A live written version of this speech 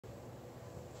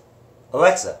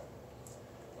Alexa,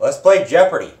 let's play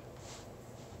Jeopardy.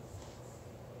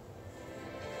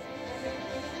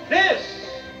 This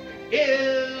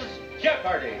is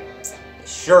Jeopardy!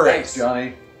 Sure is. Thanks,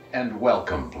 Johnny. And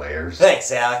welcome, players.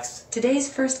 Thanks, Alex.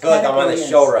 Today's first I feel like I'm category on the is,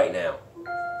 show right now.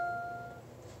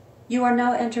 You are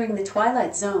now entering the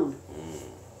Twilight Zone.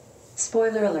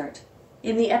 Spoiler alert.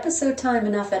 In the episode Time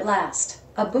Enough at Last,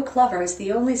 a book lover is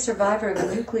the only survivor of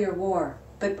a nuclear war,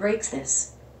 but breaks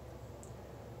this.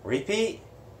 Repeat?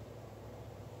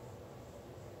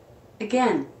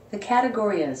 Again, the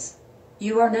category is,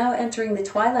 You are now entering the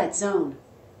Twilight Zone.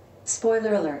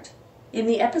 Spoiler alert. In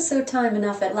the episode Time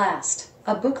Enough at Last,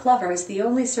 a book lover is the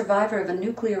only survivor of a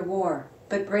nuclear war,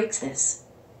 but breaks this.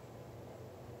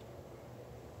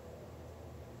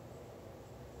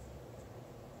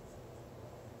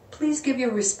 Please give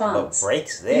your response. But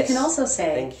breaks this? You can also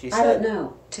say, she I said. don't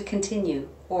know, to continue,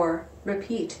 or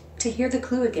repeat, to hear the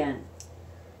clue again.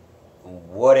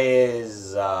 What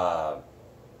is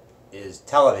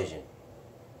television?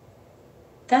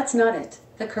 That's not it.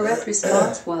 The correct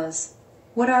response was,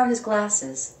 what are his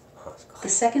glasses? Oh, it's The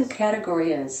second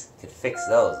category is, could fix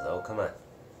those though, come on.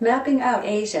 Mapping out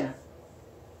Asia.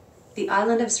 The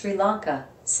island of Sri Lanka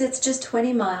sits just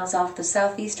 20 miles off the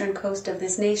southeastern coast of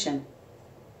this nation.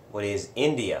 What is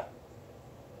India?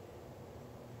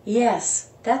 Yes,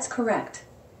 that's correct.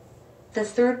 The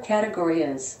third category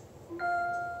is,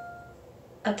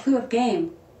 a clue of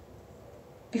game.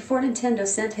 Before Nintendo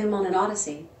sent him on an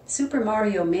odyssey, Super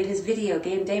Mario made his video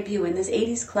game debut in this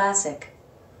 80s classic.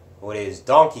 What is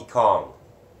Donkey Kong?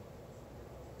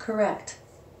 Correct.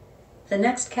 The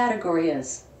next category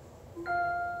is,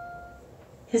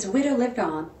 his widow lived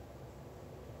on.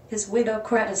 His widow,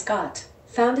 Coretta Scott,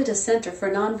 founded a center for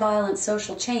nonviolent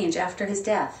social change after his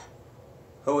death.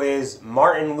 Who is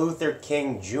Martin Luther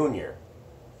King Jr.?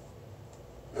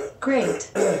 Great.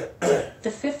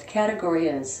 The fifth category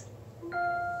is,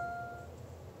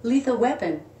 lethal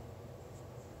weapon.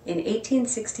 In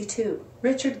 1862,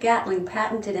 Richard Gatling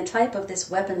patented a type of this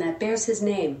weapon that bears his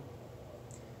name.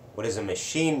 What is a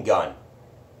machine gun?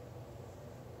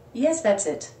 Yes, that's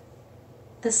it.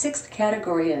 The sixth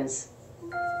category is,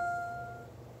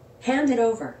 hand it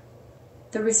over.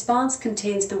 The response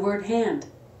contains the word hand.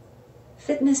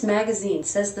 Fitness magazine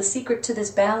says the secret to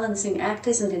this balancing act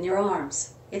isn't in your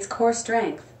arms, it's core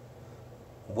strength.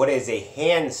 What is a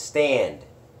handstand?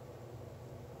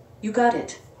 You got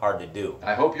it. Hard to do.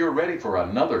 I hope you're ready for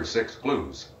another 6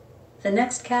 clues. The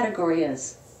next category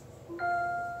is,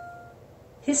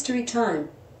 history time.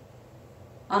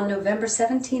 On November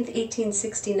 17,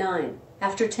 1869,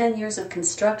 after 10 years of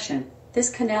construction, this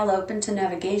canal opened to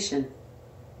navigation.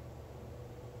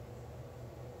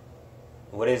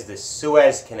 What is the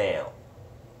Suez Canal?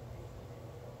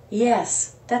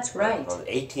 Yes, that's right. Oh,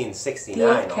 1869. The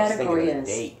eighth I was thinking category of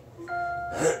the is,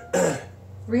 date.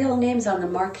 real names on the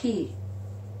marquee.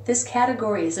 This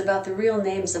category is about the real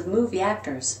names of movie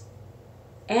actors.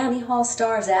 Annie Hall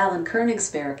stars Alan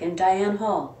Koenigsberg and Diane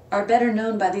Hall are better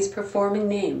known by these performing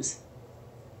names.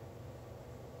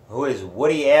 Who is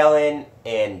Woody Allen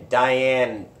and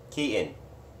Diane Keaton?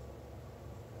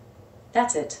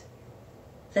 That's it.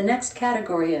 The next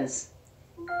category is,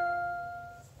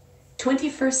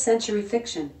 21st century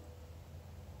fiction.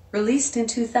 Released in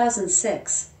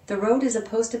 2006, The Road is a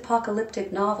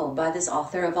post-apocalyptic novel by this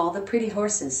author of All the Pretty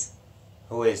Horses.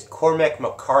 Who is Cormac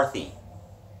McCarthy?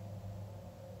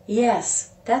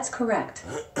 Yes, that's correct.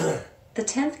 The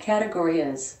 10th category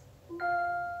is,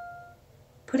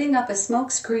 putting up a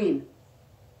smoke screen.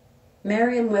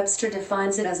 Merriam-Webster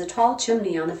defines it as a tall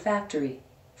chimney on a factory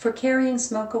for carrying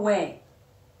smoke away.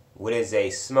 What is a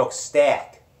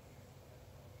smokestack?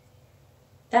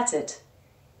 That's it.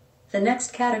 The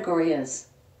next category is,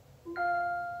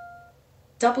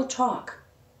 double chalk.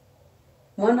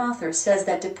 One author says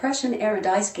that Depression-era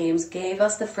dice games gave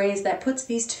us the phrase that puts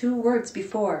these two words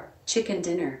before chicken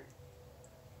dinner.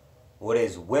 What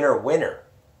is winner winner?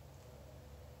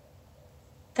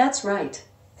 That's right.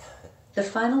 The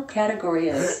final category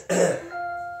is,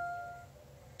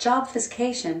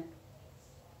 jobfiscation.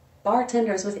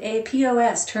 Bartenders with a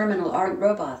POS terminal aren't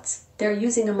robots. They're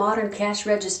using a modern cash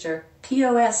register.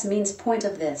 POS means point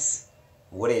of this.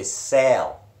 What is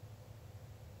sale?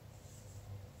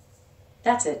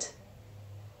 That's it.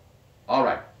 All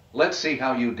right, let's see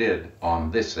how you did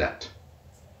on this set.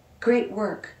 Great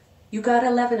work. You got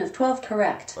 11 of 12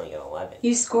 correct. I got 11.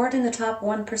 You scored in the top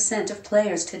 1% of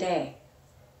players today.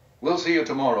 We'll see you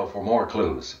tomorrow for more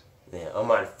clues. Yeah,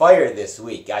 I'm on fire this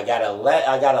week. I got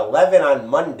 11 on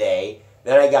Monday,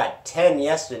 then I got 10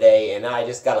 yesterday, and now I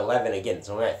just got 11 again,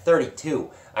 so I'm at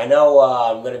 32. I know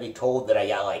I'm going to be told that I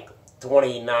got like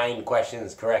 29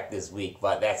 questions correct this week,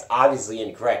 but that's obviously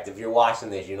incorrect. If you're watching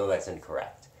this, you know that's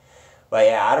incorrect. But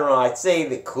yeah, I don't know. I'd say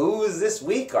the clues this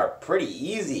week are pretty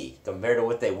easy compared to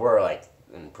what they were like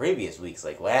in previous weeks,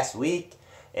 like last week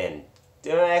and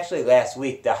actually last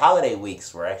week. The holiday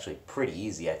weeks were actually pretty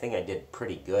easy. I think I did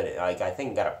pretty good. Like I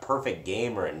think I got a perfect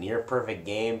game or a near perfect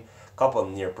game. A couple of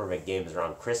near perfect games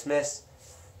around Christmas.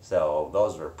 So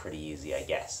those were pretty easy, I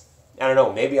guess. I don't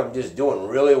know. Maybe I'm just doing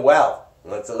really well.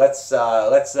 Let's I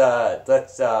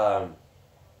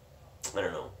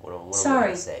don't know. What am I Sorry,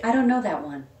 gonna say? I don't know that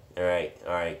one. All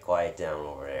right, quiet down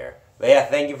over there. But yeah,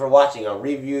 thank you for watching. I'll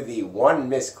review the one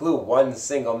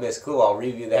single missed clue. I'll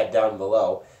review that down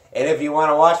below. And if you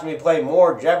want to watch me play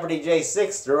more Jeopardy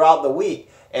J6 throughout the week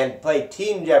and play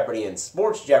Team Jeopardy and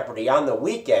Sports Jeopardy on the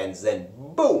weekends, then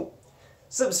boom,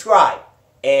 subscribe.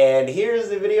 And here's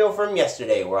the video from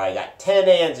yesterday where I got 10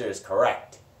 answers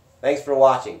correct. Thanks for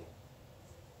watching.